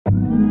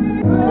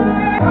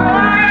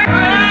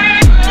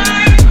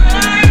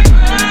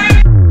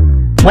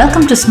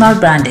Welcome to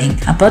Smart Branding,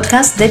 a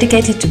podcast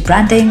dedicated to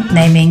branding,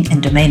 naming,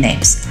 and domain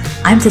names.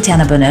 I'm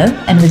Tatiana Bonneau,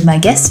 and with my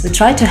guests, we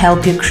try to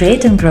help you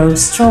create and grow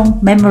strong,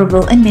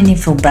 memorable, and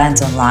meaningful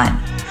brands online.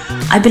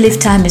 I believe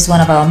time is one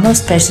of our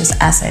most precious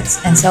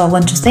assets, and so I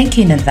want to thank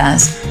you in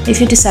advance if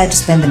you decide to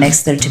spend the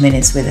next 30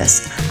 minutes with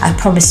us. I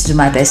promise to do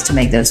my best to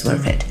make those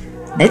worth it.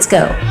 Let's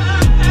go!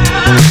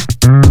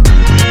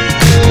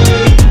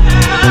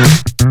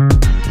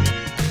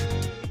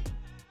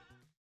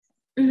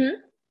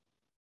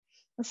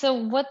 So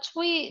what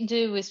we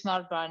do with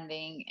Smart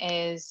Branding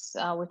is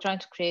we're trying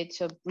to create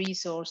a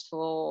resource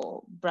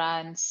for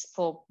brands,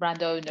 for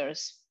brand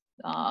owners,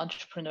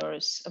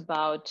 entrepreneurs,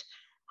 about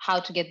how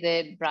to get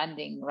their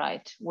branding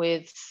right,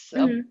 with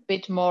a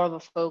bit more of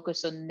a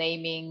focus on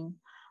naming,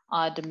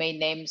 domain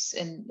names,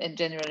 and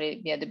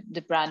generally,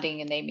 the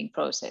branding and naming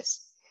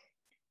process.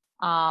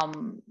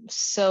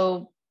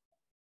 So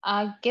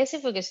I guess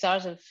if we could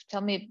start,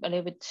 tell me a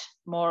little bit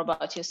more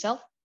about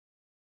yourself.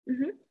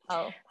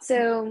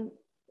 So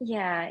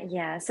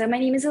my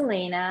name is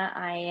Elena.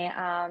 I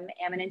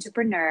am an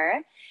entrepreneur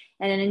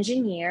and an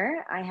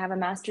engineer. I have a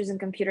master's in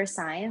computer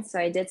science. So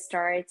I did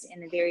start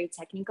in a very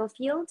technical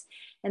field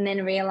and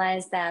then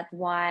realized that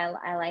while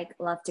I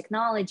love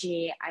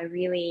technology, I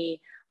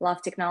really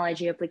love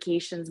technology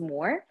applications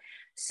more.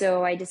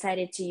 So I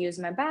decided to use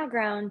my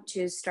background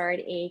to start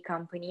a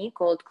company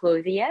called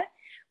Clothia,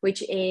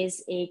 which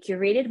is a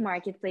curated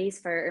marketplace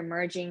for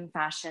emerging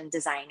fashion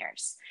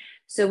designers.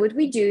 So what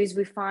we do is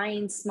we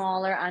find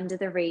smaller, under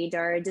the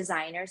radar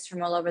designers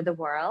from all over the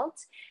world.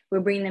 We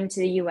bring them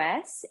to the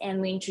US and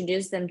we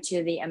introduce them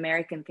to the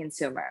American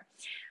consumer.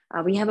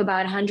 We have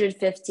about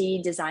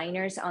 150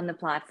 designers on the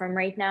platform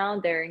right now.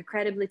 They're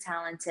incredibly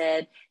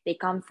talented. They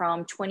come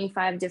from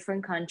 25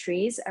 different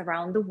countries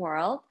around the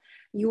world: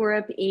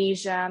 Europe,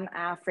 Asia,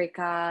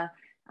 Africa.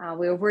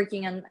 We're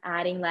working on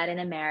adding Latin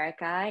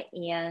America,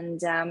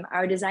 and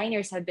our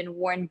designers have been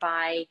worn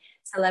by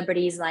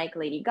celebrities like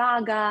Lady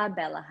Gaga,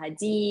 Bella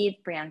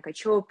Hadid, Priyanka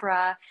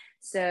Chopra.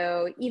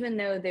 So even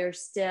though they're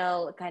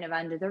still kind of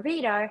under the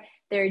radar,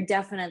 they're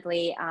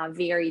definitely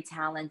very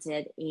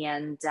talented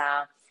and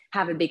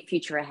have a big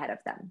future ahead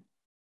of them.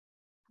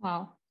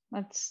 Wow,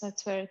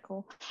 that's very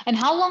cool. And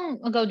how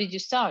long ago did you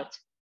start?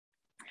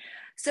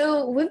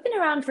 So we've been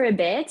around for a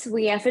bit.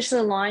 We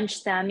officially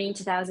launched in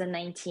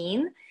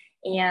 2019.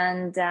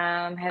 And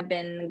have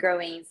been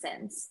growing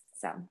since.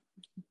 So,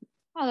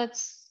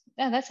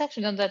 that's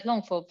actually not that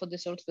long for the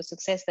sort of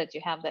success that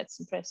you have. That's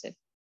impressive.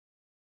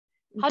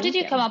 How did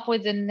you come up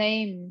with the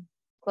name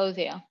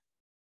Clothia?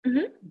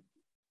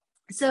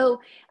 So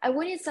I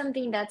wanted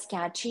something that's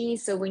catchy,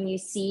 so when you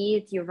see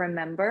it, you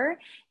remember.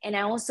 And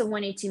I also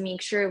wanted to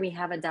make sure we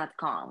have a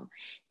 .com.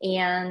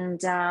 And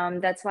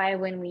that's why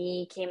when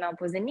we came up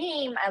with the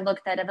name, I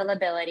looked at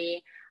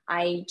availability.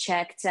 I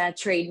checked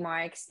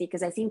trademarks,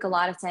 because I think a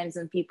lot of times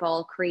when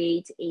people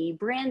create a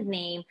brand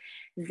name,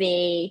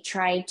 they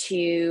try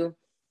to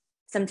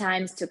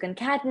sometimes to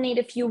concatenate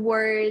a few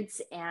words.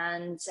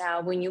 And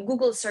when you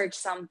Google search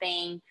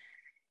something,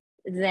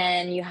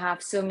 then you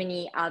have so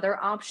many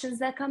other options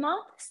that come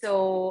up.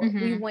 So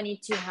we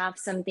wanted to have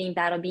something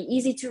that'll be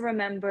easy to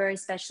remember,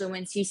 especially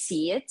once you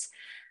see it.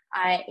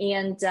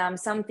 And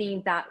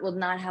something that will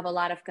not have a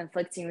lot of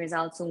conflicting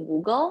results on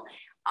Google.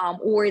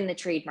 Or in the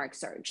trademark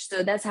search.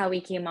 So that's how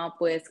we came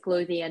up with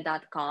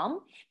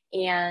Clothia.com.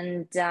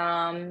 And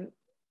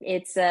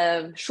it's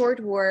a short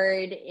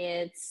word.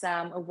 It's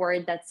a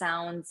word that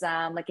sounds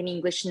like an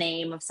English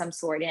name of some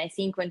sort. And I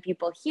think when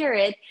people hear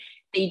it,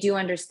 they do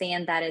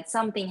understand that it's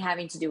something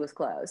having to do with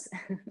clothes.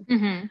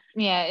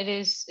 Yeah, it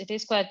is. It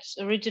is quite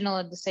original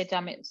at the same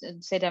time.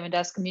 It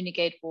does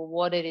communicate for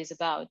what it is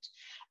about.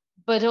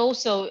 But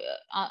also,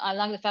 I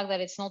like the fact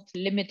that it's not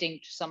limiting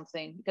to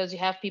something, because you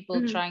have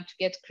people trying to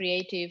get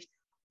creative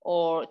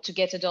or to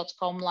get a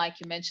 .com, like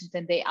you mentioned,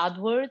 and they add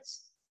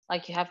words.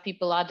 Like you have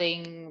people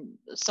adding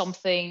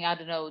something, I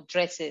don't know,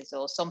 dresses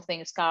or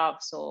something,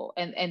 scarves,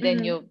 and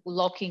then you're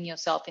locking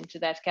yourself into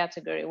that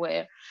category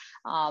where,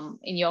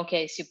 in your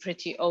case, you're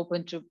pretty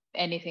open to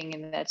anything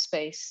in that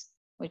space,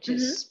 which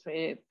is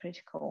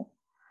pretty cool.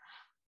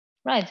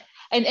 Right.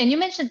 And you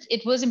mentioned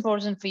it was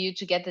important for you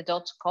to get the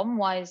 .com.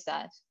 Why is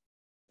that?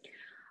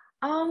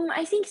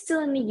 I think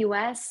still in the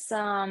US,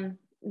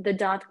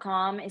 the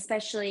 .com,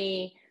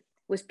 especially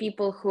with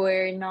people who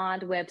are not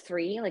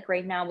Web3, like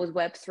right now with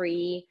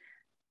Web3,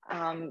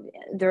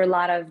 there are a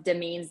lot of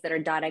domains that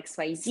are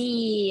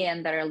 .xyz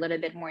and that are a little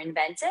bit more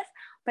inventive.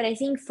 But I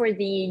think for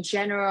the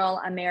general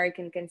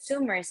American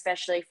consumer,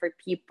 especially for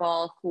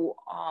people who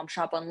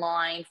shop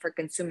online for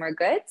consumer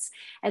goods,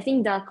 I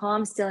think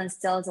 .com still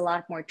instills a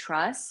lot more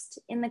trust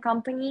in the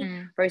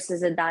company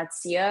versus a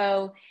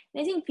 .co.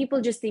 And I think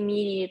people just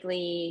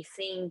immediately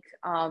think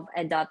of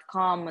a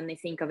 .com when they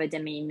think of a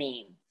domain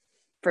name,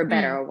 for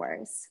better or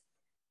worse.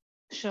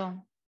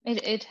 Sure.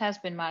 It has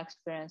been my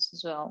experience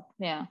as well.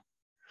 Yeah.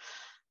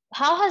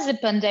 How has the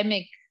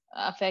pandemic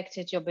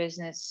affected your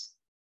business?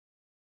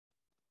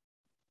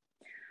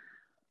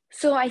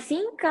 So I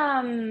think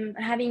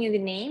having a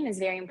good name is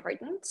very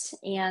important.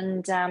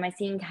 And I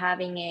think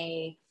having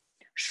a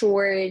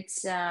short,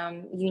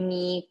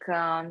 unique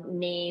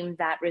name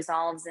that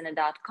resolves in a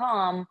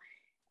 .com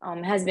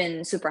has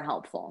been super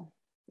helpful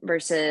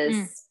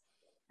versus,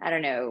 I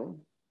don't know,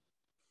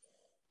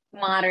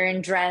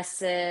 modern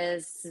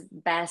dresses,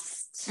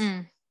 best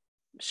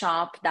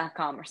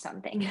shop.com or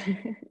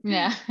something.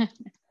 Yeah.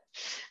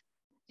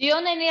 Do you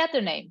own any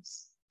other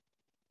names?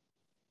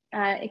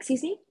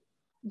 Excuse me?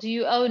 Do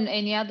you own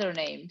any other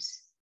names?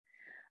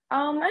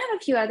 I have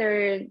a few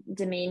other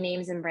domain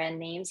names and brand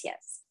names,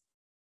 yes.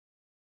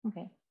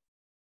 Okay.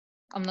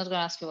 I'm not going to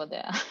ask you what they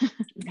are.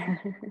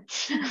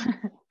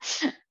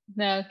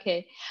 No,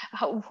 okay.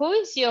 Who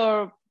is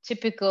your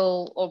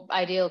typical or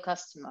ideal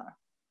customer?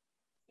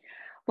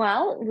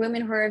 Well,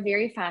 women who are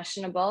very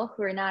fashionable,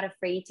 who are not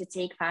afraid to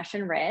take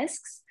fashion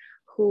risks,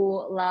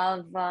 who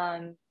love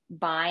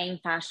buying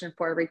fashion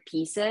forward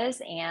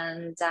pieces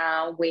and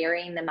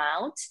wearing them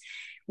out.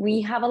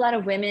 We have a lot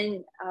of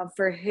women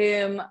for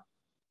whom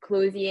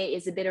Clothia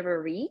is a bit of a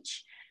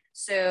reach.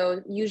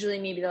 So usually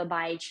maybe they'll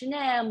buy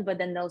H&M, but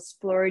then they'll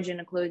splurge in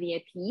a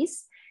Clothia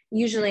piece.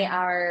 Usually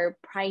our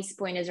price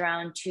point is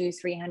around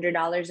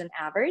 $200-$300 on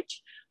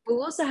average. But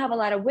we also have a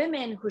lot of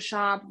women who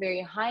shop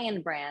very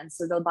high-end brands.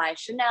 So they'll buy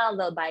Chanel,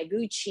 they'll buy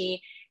Gucci,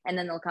 and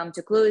then they'll come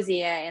to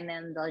Clothia and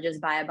then they'll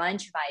just buy a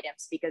bunch of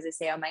items because they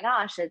say, oh my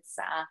gosh, it's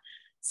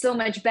so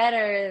much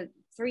better,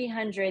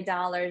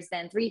 $300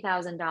 than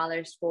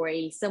 $3,000 for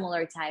a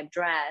similar type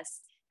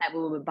dress that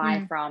we would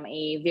buy from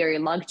a very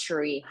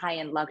luxury,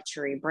 high-end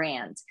luxury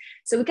brand.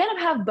 So we kind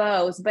of have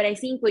both, but I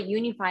think what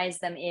unifies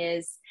them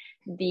is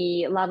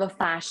the love of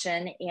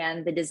fashion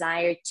and the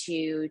desire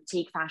to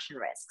take fashion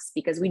risks,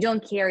 because we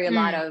don't carry a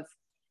lot of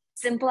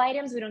simple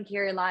items. We don't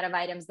carry a lot of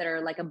items that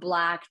are like a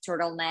black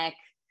turtleneck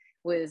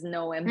with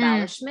no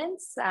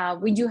embellishments.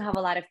 We do have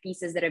a lot of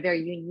pieces that are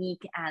very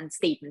unique and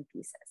statement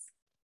pieces.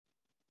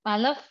 I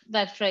love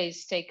that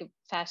phrase, take a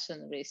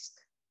fashion risk.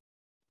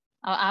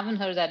 I haven't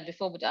heard that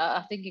before, but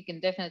I think you can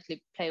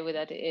definitely play with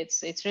that.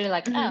 It's really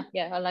like, oh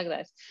yeah, I like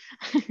that.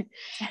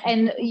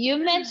 And you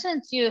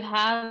mentioned you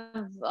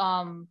have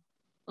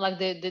like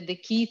the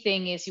key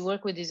thing is you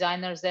work with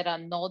designers that are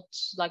not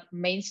like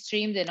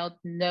mainstream, they're not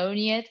known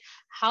yet.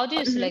 How do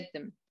you select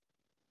them?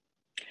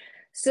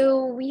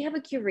 So we have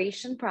a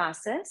curation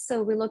process.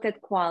 So we look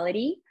at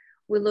quality,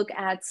 we look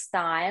at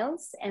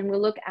styles, and we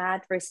look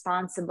at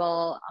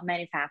responsible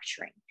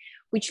manufacturing,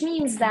 which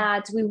means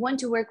that we want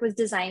to work with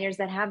designers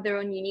that have their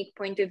own unique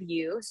point of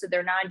view. So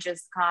they're not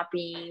just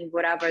copying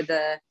whatever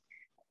the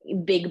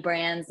big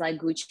brands like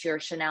Gucci or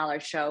Chanel are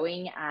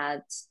showing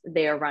at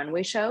their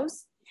runway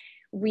shows.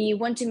 We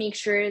want to make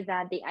sure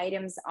that the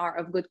items are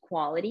of good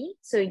quality.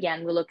 So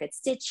again, we look at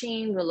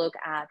stitching, we look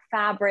at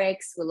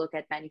fabrics, we look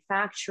at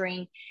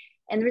manufacturing.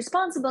 And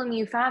responsible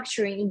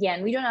manufacturing,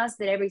 again, we don't ask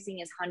that everything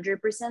is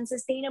 100%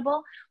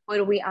 sustainable,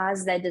 but we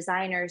ask that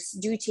designers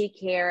do take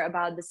care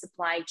about the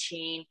supply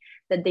chain,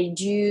 that they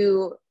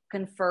do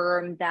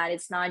confirm that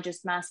it's not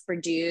just mass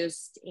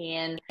produced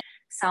in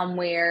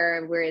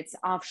somewhere where it's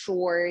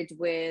offshored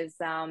with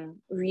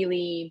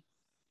really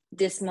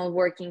dismal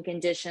working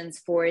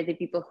conditions for the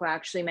people who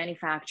actually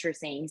manufacture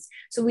things.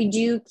 So we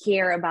do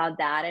care about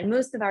that. And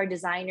most of our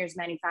designers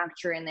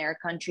manufacture in their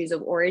countries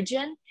of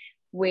origin,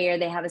 where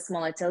they have a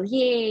small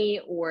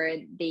atelier or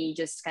they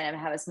just kind of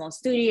have a small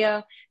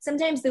studio.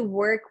 Sometimes they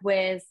work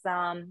with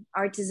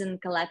artisan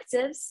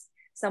collectives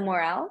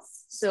somewhere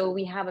else. So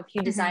we have a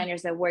few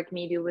designers that work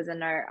maybe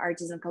within our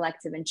artisan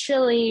collective in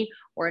Chile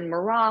or in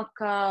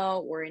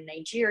Morocco or in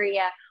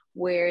Nigeria,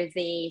 where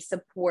they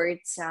support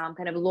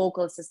kind of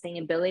local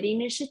sustainability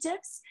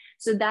initiatives.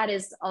 So that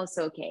is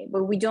also okay.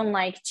 But we don't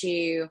like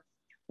to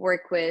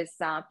work with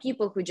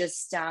people who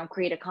just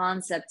create a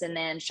concept and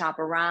then shop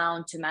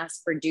around to mass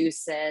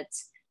produce it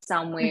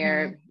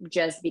somewhere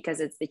just because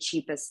it's the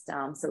cheapest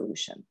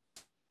solution.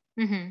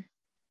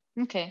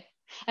 Okay.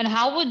 And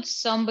how would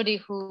somebody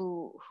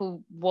who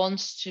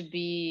wants to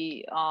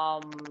be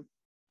who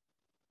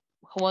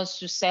wants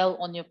to sell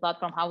on your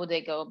platform, how would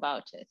they go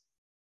about it?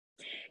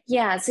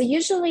 Yeah, so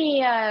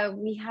usually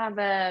we have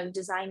a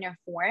designer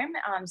form.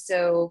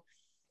 So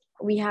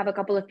we have a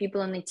couple of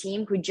people on the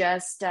team who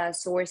just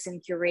source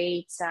and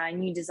curate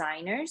new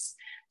designers.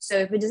 So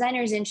if a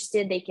designer is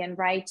interested, they can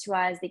write to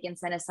us, they can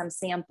send us some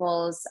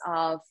samples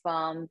of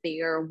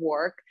their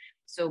work.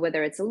 So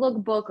whether it's a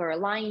lookbook or a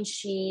line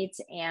sheet,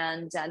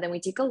 and then we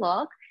take a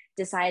look,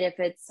 decide if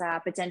it's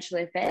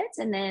potentially fit,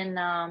 and then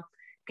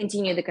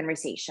continue the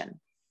conversation.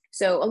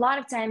 So a lot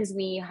of times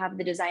we have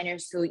the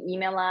designers who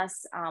email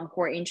us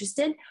who are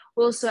interested.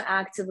 We also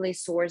actively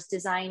source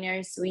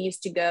designers. We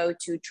used to go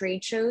to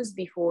trade shows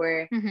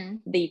before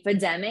the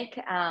pandemic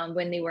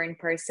when they were in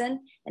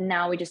person. And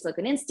now we just look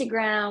on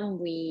Instagram.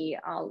 We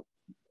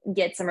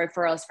get some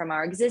referrals from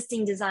our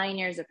existing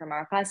designers or from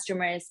our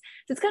customers.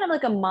 So it's kind of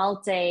like a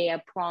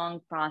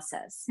multi-pronged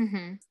process.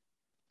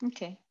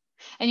 Okay.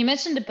 And you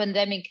mentioned the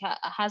pandemic.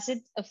 Has it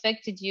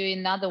affected you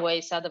in other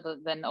ways other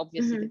than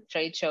obviously the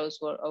trade shows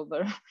were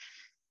over?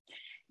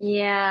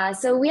 Yeah,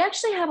 so we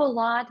actually have a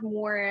lot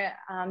more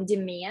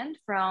demand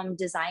from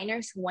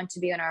designers who want to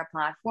be on our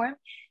platform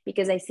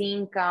because I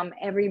think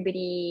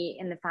everybody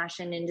in the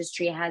fashion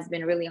industry has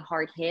been really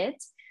hard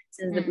hit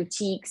since the Mm,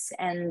 boutiques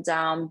and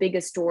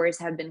biggest stores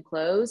have been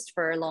closed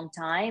for a long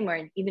time,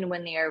 or even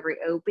when they are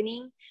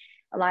reopening,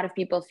 a lot of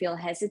people feel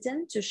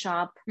hesitant to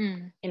shop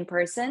mm, in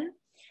person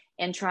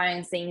and try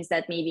on things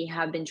that maybe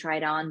have been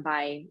tried on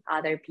by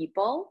other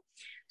people.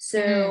 So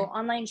mm,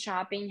 online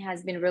shopping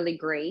has been really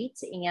great.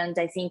 And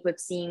I think we've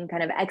seen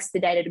kind of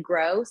expedited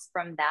growth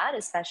from that,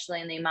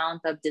 especially in the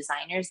amount of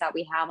designers that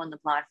we have on the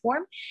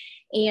platform.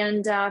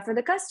 And for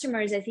the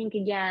customers, I think,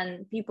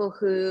 again, people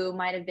who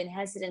might have been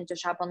hesitant to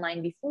shop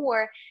online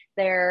before,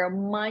 they're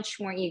much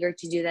more eager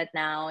to do that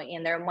now.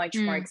 And they're much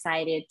more mm.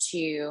 excited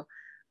to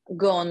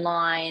go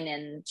online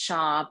and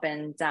shop.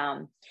 And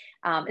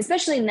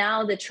especially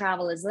now that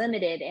travel is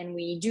limited and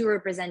we do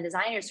represent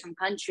designers from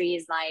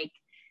countries like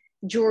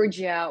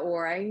Georgia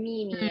or Mm.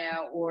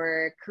 Armenia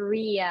or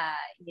Korea,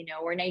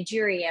 or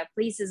Nigeria,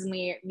 places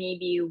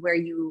maybe where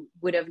you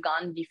would have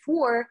gone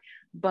before,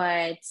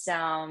 but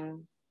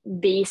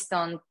based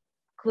on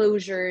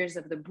closures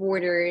of the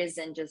borders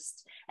and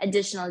just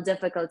additional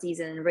difficulties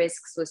and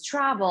risks with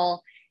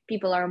travel,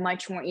 people are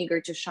much more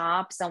eager to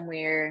shop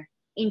somewhere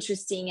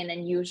interesting and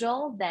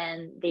unusual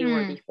than they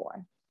were Mm.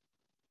 before.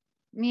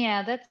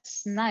 Yeah,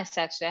 that's nice.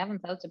 Actually, I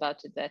haven't thought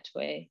about it that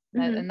way.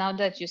 And Mm-hmm. now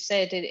that you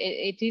say it,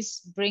 it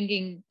is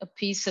bringing a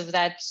piece of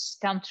that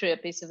country, a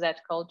piece of that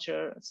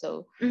culture.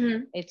 So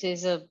Mm-hmm. it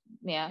is a,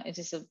 yeah, it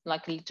is a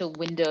like a little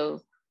window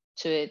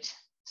to it.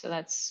 So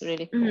that's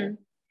really Mm-hmm. cool.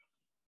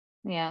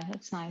 Yeah,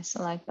 that's nice.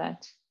 I like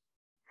that.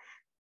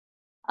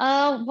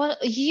 Well,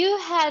 you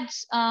had,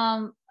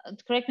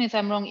 correct me if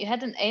I'm wrong, you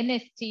had an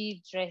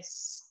NFT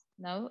dress,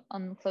 no,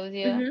 on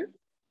Clothia. Mm-hmm.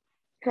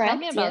 Tell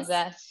me Correct. about Yes.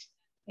 that.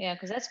 Yeah,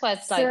 because that's quite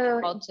like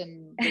So hot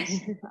and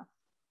recent now.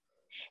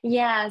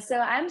 yeah, so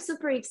I'm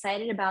super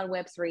excited about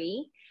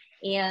Web3.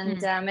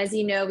 And Mm, as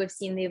you know, we've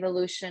seen the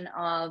evolution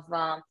of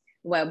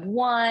Web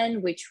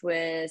 1, which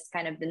was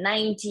kind of the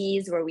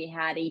 90s, where we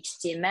had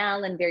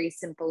HTML and very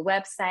simple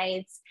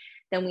websites.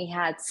 Then we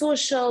had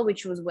social,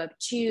 which was Web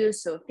 2,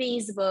 so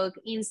Facebook,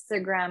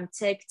 Instagram,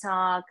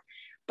 TikTok.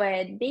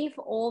 But they've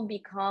all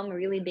become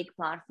really big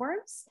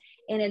platforms.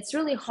 And it's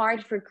really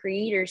hard for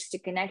creators to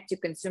connect to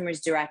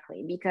consumers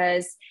directly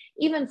because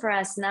even for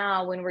us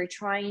now, when we're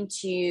trying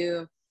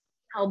to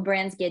how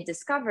brands get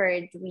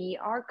discovered, we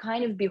are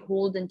kind of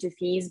beholden to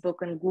Facebook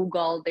and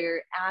Google. They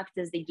act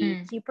as the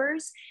mm,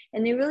 gatekeepers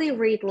and they really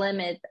rate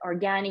limit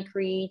organic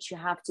reach. You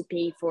have to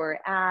pay for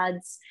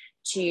ads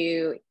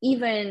to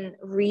even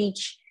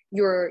reach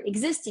your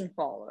existing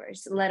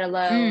followers, let mm,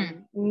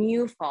 alone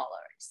new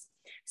followers.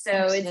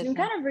 So it's been absolutely.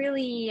 kind of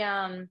really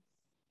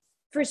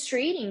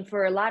frustrating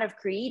for a lot of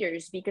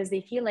creators because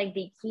they feel like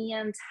they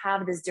can't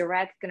have this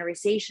direct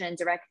conversation and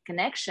direct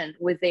connection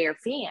with their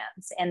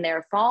fans and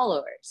their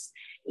followers,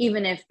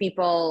 even if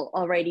people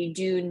already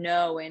do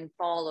know and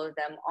follow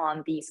them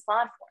on these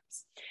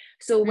platforms.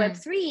 So Mm,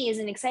 Web3 is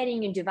an exciting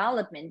new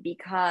development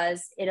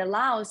because it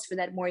allows for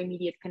that more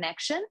immediate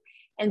connection.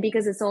 And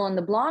because it's all on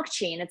the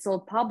blockchain, it's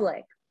all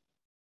public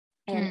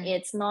and mm,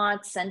 it's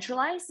not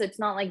centralized. So it's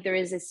not like there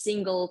is a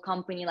single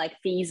company like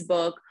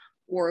Facebook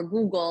or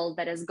Google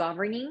that is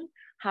governing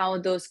how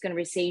those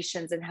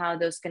conversations and how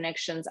those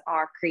connections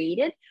are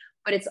created,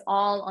 but it's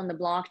all on the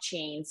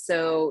blockchain.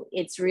 So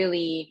it's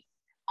really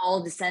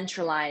all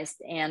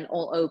decentralized and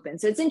all open.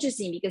 So it's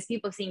interesting because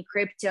people think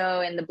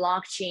crypto and the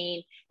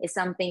blockchain is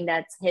something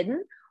that's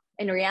hidden.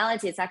 In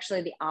reality, it's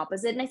actually the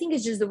opposite. And I think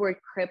it's just the word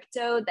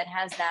crypto that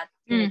has that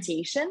mm,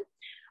 connotation.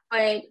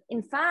 But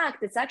in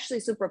fact, it's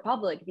actually super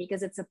public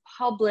because it's a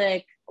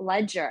public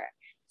ledger.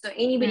 So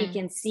anybody mm,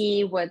 can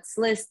see what's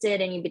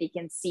listed, anybody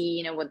can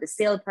see, what the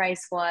sale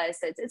price was.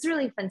 So it's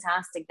really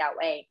fantastic that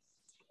way.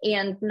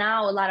 And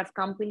now a lot of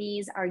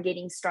companies are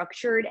getting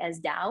structured as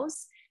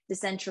DAOs,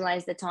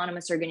 decentralized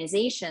autonomous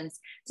organizations.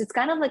 So it's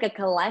kind of like a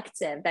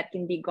collective that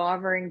can be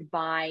governed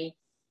by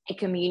a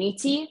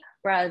community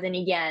rather than,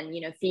 again,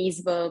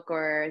 Facebook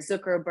or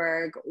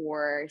Zuckerberg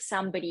or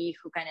somebody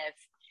who kind of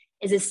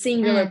is a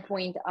singular mm,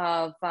 point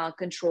of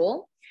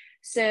control.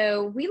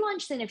 So we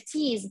launched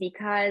NFTs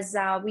because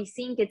we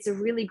think it's a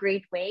really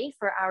great way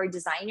for our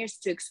designers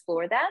to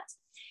explore that.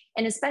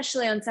 And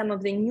especially on some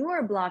of the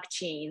newer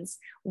blockchains,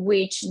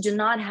 which do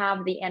not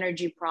have the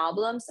energy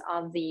problems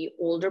of the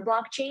older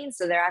blockchains.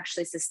 So they're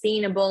actually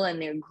sustainable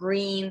and they're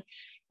green.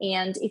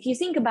 And if you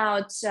think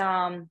about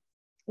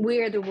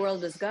where the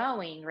world is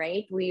going,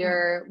 right, we mm,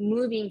 are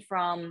moving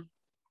from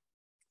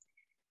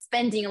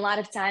spending a lot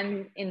of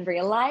time in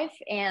real life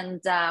and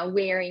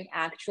wearing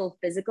actual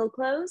physical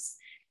clothes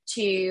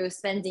to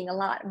spending a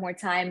lot more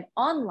time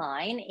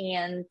online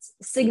and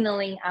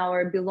signaling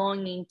our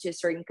belonging to a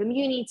certain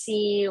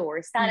community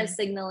or status mm,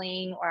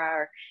 signaling or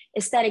our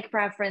aesthetic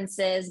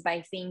preferences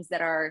by things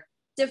that are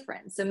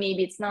different. So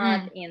maybe it's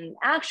not mm, in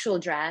actual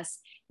dress,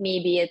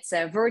 maybe it's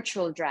a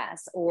virtual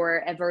dress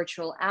or a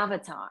virtual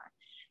avatar.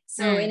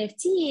 So mm,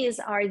 NFTs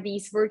are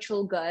these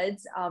virtual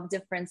goods of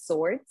different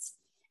sorts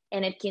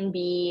And it can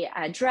be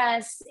a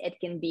dress, it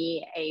can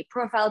be a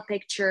profile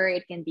picture,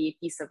 it can be a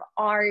piece of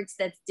art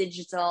that's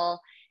digital.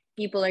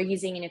 People are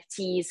using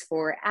NFTs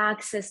for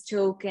access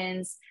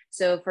tokens.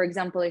 So for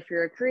example, if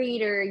you're a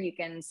creator, you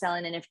can sell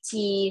an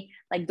NFT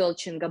like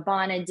Dolce &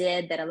 Gabbana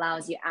did that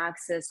allows you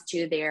access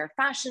to their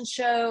fashion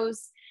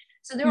shows.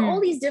 So there are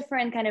all these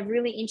different kind of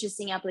really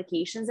interesting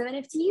applications of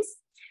NFTs.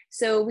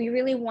 So we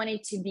really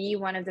wanted to be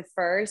one of the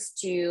first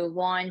to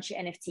launch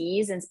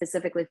NFTs, and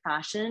specifically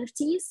fashion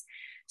NFTs.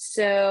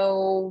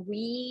 So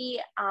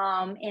we,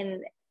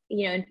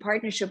 in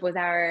partnership with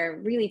our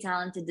really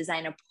talented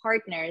designer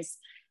partners,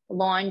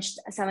 launched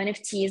some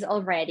NFTs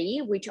already,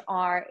 which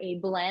are a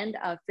blend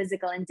of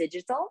physical and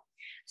digital.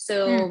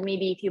 So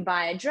maybe if you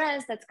buy a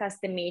dress that's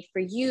custom made for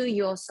you,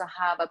 you also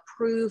have a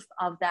proof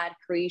of that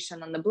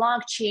creation on the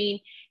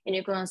blockchain, and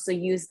you can also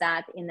use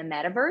that in the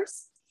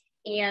metaverse.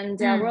 And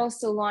we're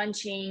also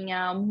launching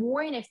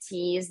more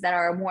NFTs that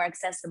are more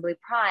accessibly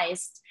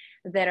priced,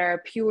 that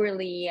are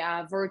purely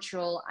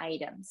virtual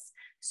items.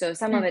 So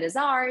some of it is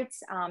art,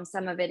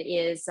 some of it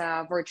is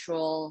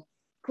virtual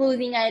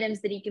clothing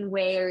items that you can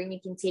wear and you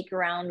can take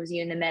around with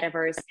you in the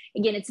metaverse.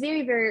 Again, it's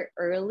very, very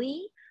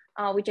early,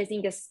 which I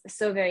think is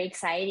so very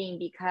exciting,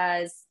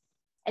 because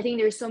I think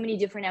there's so many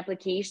different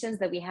applications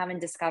that we haven't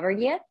discovered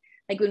yet.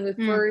 Like when we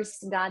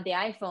first got the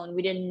iPhone,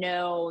 we didn't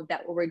know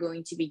that we were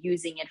going to be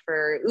using it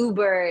for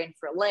Uber and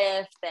for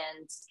Lyft,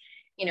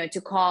 and,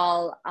 to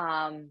call,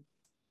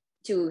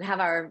 to have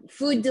our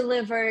food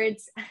delivered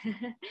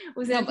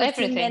within 15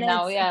 everything minutes.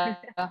 now. Yeah.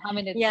 I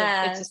mean,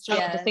 it's a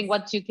struggle to think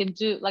what you can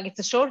do. Like, it's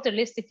a shorter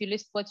list if you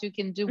list what you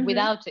can do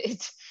without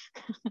it.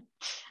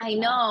 I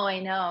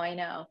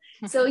know.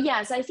 So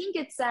so I think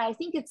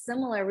it's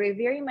similar. We're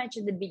very much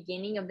at the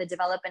beginning of the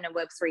development of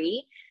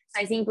Web3.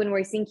 So I think when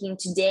we're thinking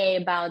today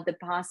about the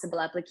possible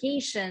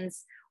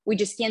applications, we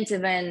just can't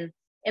even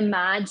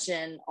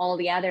imagine all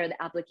the other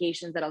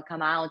applications that'll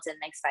come out in the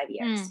next 5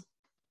 years.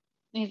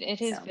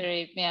 It is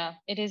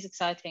it is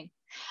exciting.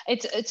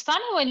 It's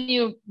funny when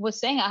you were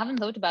saying, I haven't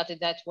thought about it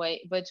that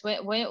way, but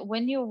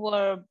when you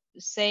were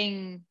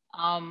saying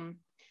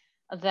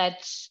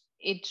that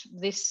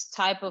this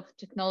type of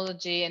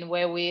technology and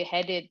where we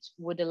headed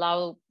would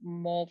allow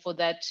more for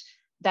that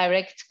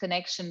direct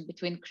connection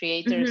between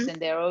creators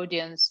and their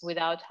audience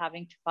without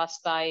having to pass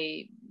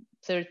by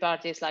third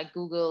parties like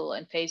Google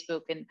and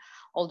Facebook and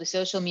all the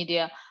social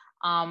media.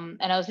 And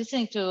I was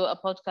listening to a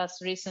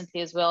podcast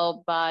recently as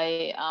well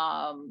by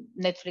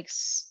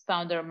Netflix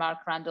founder Mark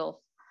Randolph.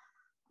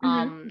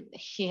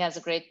 He has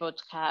a great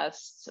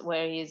podcast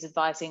where he's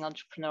advising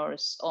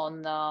entrepreneurs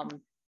on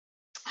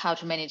how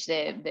to manage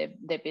their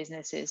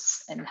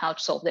businesses and how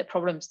to solve their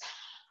problems.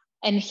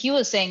 And he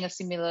was saying a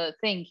similar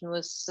thing. He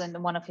was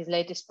in one of his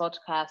latest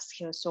podcasts,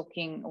 he was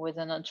talking with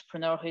an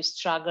entrepreneur who's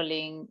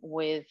struggling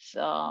with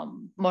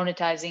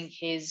monetizing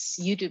his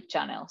YouTube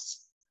channels.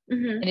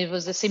 And it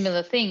was a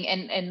similar thing.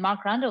 And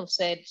Mark Randolph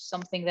said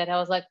something that I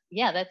was like,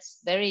 yeah, that's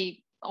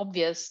very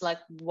obvious. Like,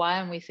 why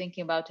aren't we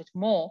thinking about it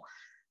more?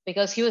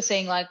 Because he was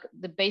saying, like,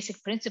 the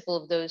basic principle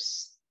of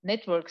those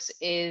networks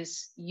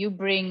is you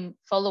bring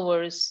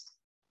followers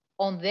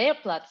on their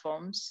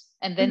platforms,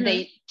 and then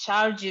they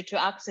charge you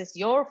to access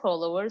your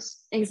followers.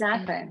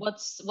 Exactly. And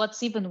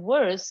what's even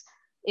worse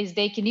is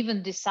they can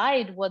even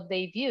decide what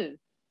they view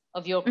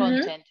of your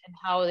content and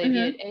how they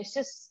view it. It's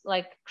just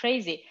like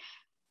crazy.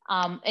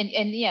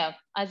 And yeah,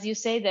 as you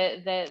say,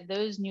 that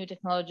those new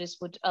technologies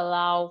would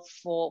allow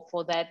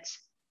for that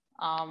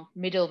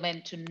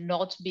middleman to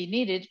not be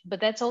needed. But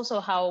that's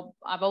also how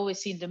I've always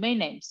seen domain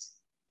names.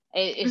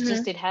 It's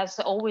just, it has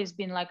always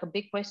been like a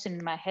big question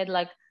in my head,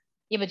 like,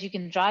 yeah, but you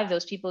can drive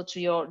those people to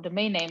your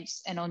domain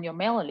names and on your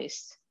mail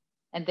list,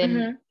 and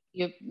then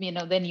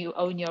then you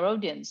own your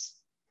audience.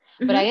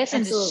 But I guess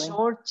in the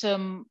short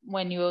term,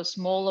 when you're a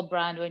smaller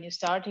brand, when you're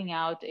starting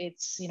out,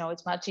 it's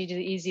much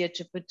easier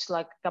to put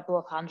like a couple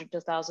of $100 to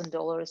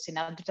 $1,000 in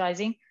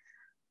advertising,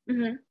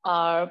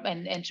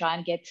 and try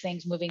and get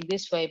things moving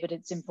this way. But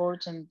it's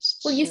important.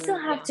 Well, you still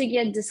have to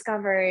get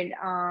discovered.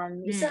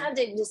 You still have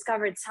to get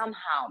discovered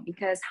somehow,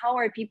 because how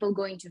are people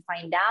going to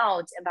find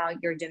out about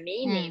your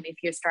domain name if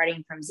you're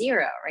starting from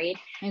zero, right?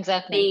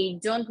 Exactly. They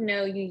don't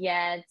know you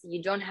yet.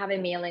 You don't have a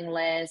mailing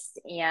list,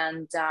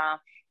 and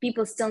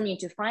people still need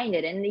to find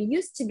it. And it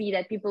used to be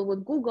that people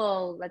would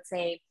Google, let's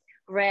say,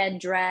 red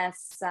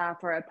dress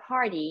for a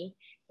party,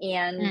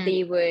 and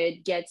they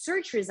would get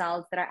search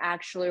results that are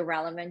actually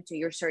relevant to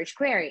your search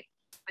query.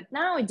 But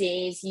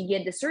nowadays, you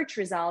get the search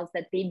results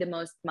that paid the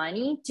most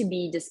money to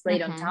be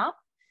displayed on top,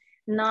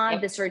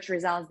 not the search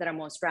results that are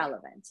most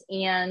relevant.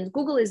 And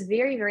Google is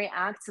very, very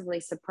actively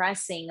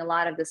suppressing a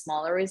lot of the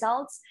smaller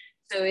results.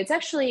 So it's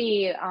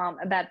actually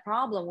a bad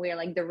problem where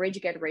like the rich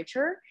get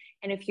richer.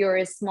 And if you're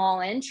a small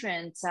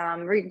entrant,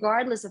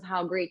 regardless of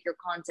how great your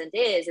content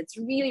is, it's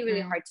really,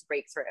 really hard to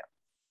break through.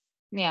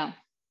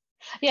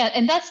 Yeah,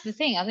 and that's the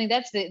thing. I think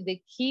that's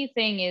the key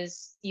thing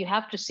is you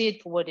have to see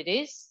it for what it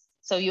is.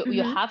 So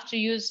you have to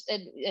use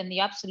it, and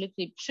you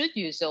absolutely should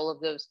use all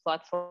of those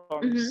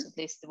platforms, at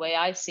least the way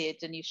I see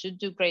it. And you should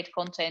do great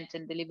content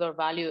and deliver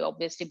value,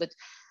 obviously. But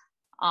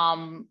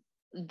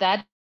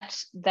That's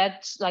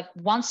like,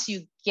 once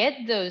you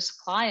get those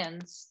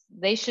clients,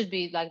 they should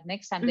be like,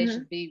 next time they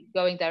should be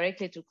going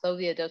directly to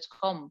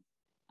Clothia.com.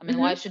 I mean,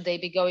 why should they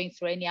be going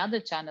through any other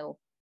channel?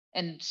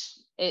 And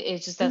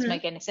it just doesn't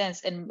make any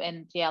sense.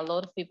 And yeah, a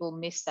lot of people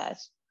miss that.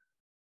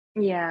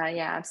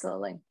 Yeah,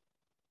 absolutely.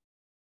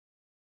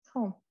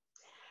 Cool.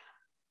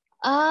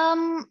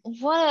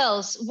 What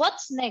else?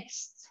 What's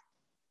next?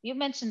 You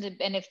mentioned the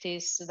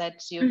NFTs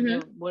that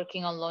you're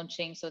working on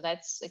launching, so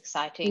that's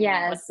exciting.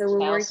 Yeah, so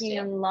we're working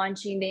on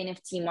launching the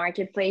NFT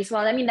marketplace.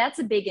 Well, I mean, that's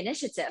a big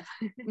initiative.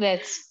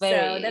 That's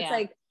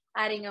like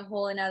adding a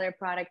whole another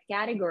product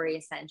category,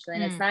 essentially.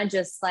 And it's not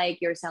just like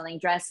you're selling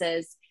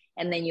dresses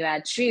and then you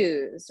add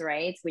shoes,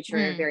 right? Which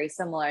are very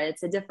similar.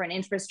 It's a different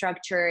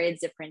infrastructure,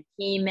 it's different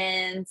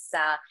payments,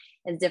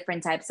 it's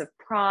different types of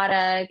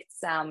products.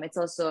 It's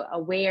also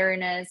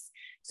awareness.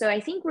 So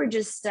I think we're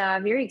just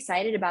very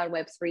excited about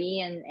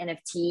Web3 and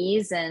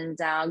NFTs and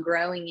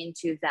growing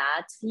into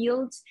that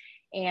field.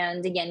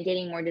 And again,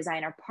 getting more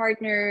designer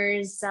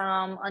partners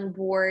on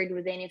board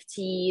with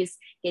NFTs,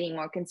 getting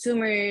more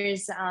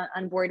consumers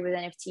on board with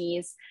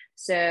NFTs.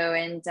 So,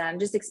 and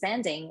just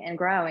expanding and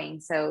growing.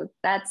 So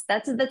that's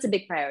a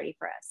big priority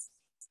for us.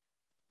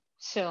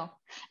 Sure.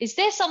 Is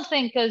there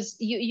something, because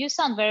you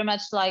sound very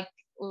much like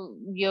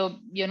you're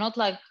not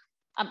like,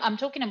 I'm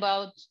talking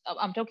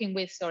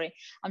with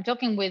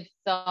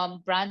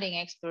branding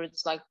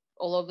experts like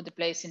all over the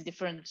place in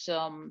different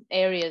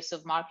areas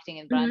of marketing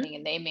and branding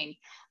and naming.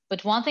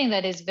 But one thing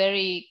that is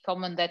very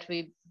common that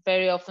we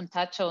very often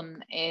touch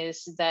on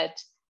is that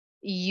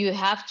you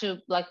have to,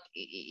 like,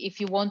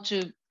 if you want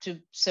to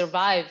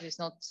survive, it's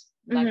not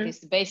like it's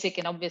the basic,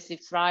 and obviously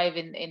thrive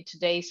in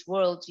today's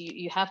world,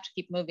 you have to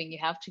keep moving, you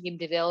have to keep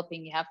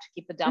developing, you have to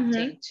keep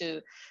adapting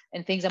to,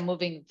 and things are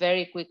moving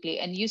very quickly.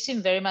 And you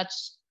seem very much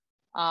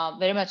on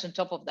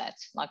top of that.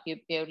 Like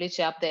you're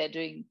literally up there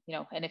doing,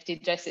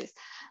 NFT dresses.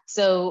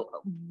 So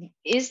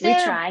is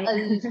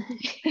there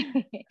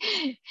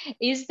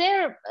is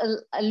there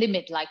a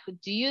limit? Like,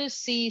 do you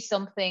see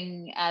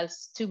something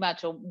as too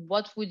much, or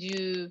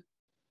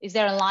is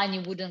there a line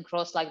you wouldn't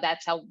cross? Like,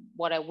 that's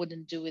what I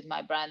wouldn't do with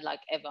my brand, like,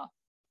 ever?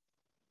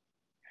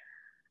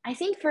 I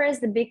think for us,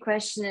 the big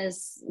question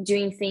is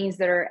doing things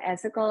that are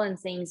ethical and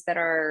things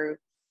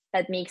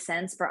that make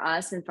sense for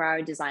us and for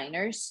our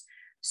designers.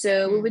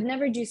 So we would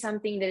never do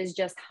something that is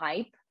just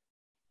hype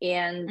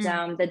and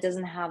that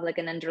doesn't have like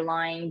an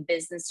underlying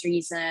business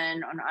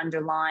reason or an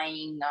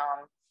underlying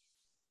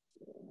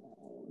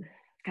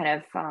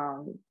kind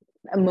of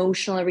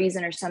emotional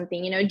reason or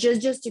something,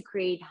 just to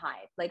create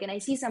hype. Like, and I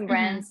see some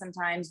brands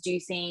sometimes do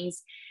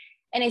things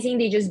and I think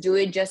they just do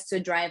it just to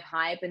drive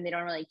hype and they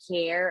don't really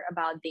care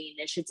about the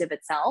initiative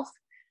itself.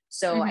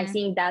 So I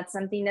think that's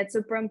something that's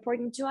super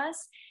important to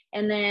us.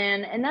 And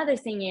then another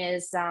thing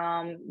is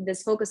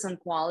this focus on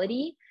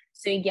quality.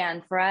 So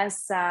again, for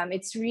us,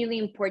 it's really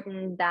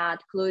important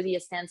that Clothia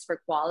stands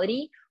for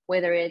quality,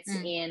 whether it's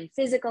in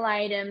physical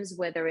items,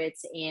 whether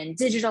it's in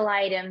digital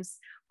items,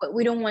 but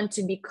we don't want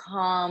to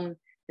become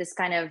this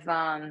kind of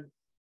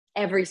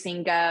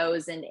everything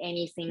goes and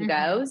anything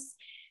goes.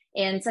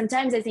 And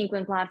sometimes I think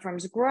when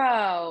platforms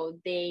grow,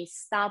 they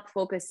stop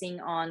focusing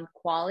on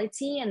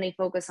quality and they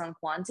focus on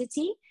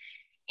quantity.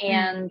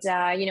 And,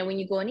 when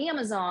you go on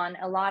Amazon,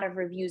 a lot of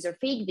reviews are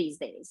fake these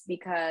days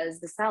because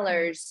the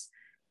sellers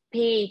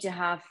pay to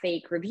have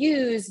fake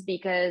reviews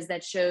because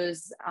that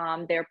shows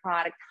their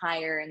product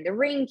higher in the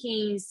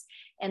rankings.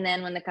 And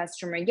then when the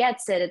customer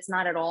gets it, it's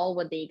not at all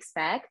what they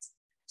expect.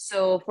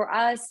 So for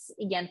us,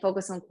 again,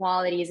 focus on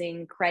quality is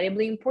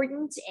incredibly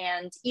important.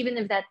 And even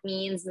if that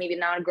means maybe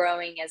not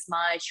growing as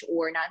much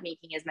or not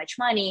making as much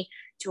money,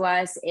 to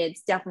us,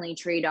 it's definitely a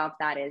trade-off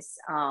that is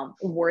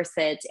worth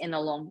it in the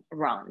long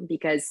run,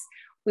 because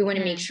we want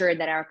to make sure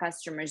that our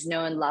customers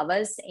know and love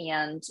us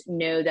and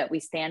know that we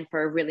stand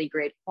for really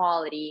great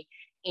quality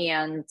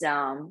and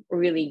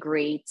really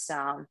great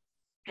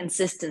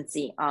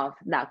consistency of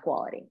that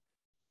quality.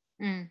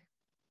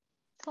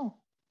 Cool.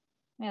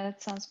 Yeah,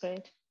 that sounds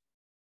great.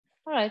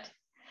 All right.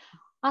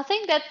 I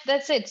think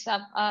that's it.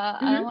 I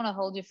don't want to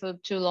hold you for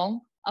too long.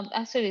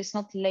 Actually, it's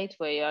not late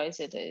where you are, is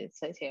it?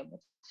 It's late here,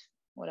 but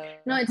whatever.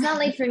 No, it's not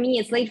late for me.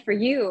 It's late for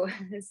you.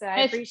 So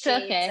I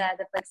appreciate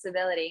the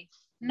flexibility.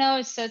 No,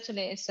 it's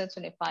certainly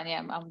fine.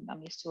 Yeah,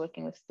 I'm used to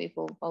working with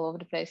people all over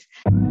the place.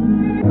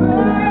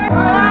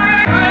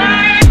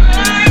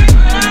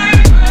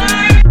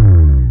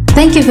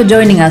 Thank you for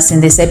joining us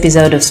in this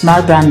episode of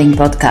Smart Branding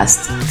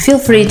Podcast. Feel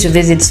free to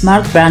visit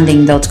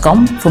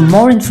smartbranding.com for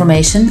more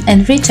information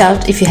and reach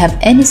out if you have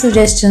any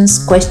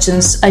suggestions,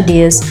 questions,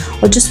 ideas,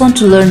 or just want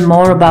to learn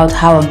more about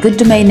how a good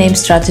domain name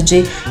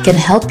strategy can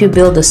help you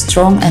build a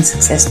strong and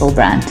successful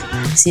brand.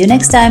 See you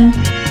next time.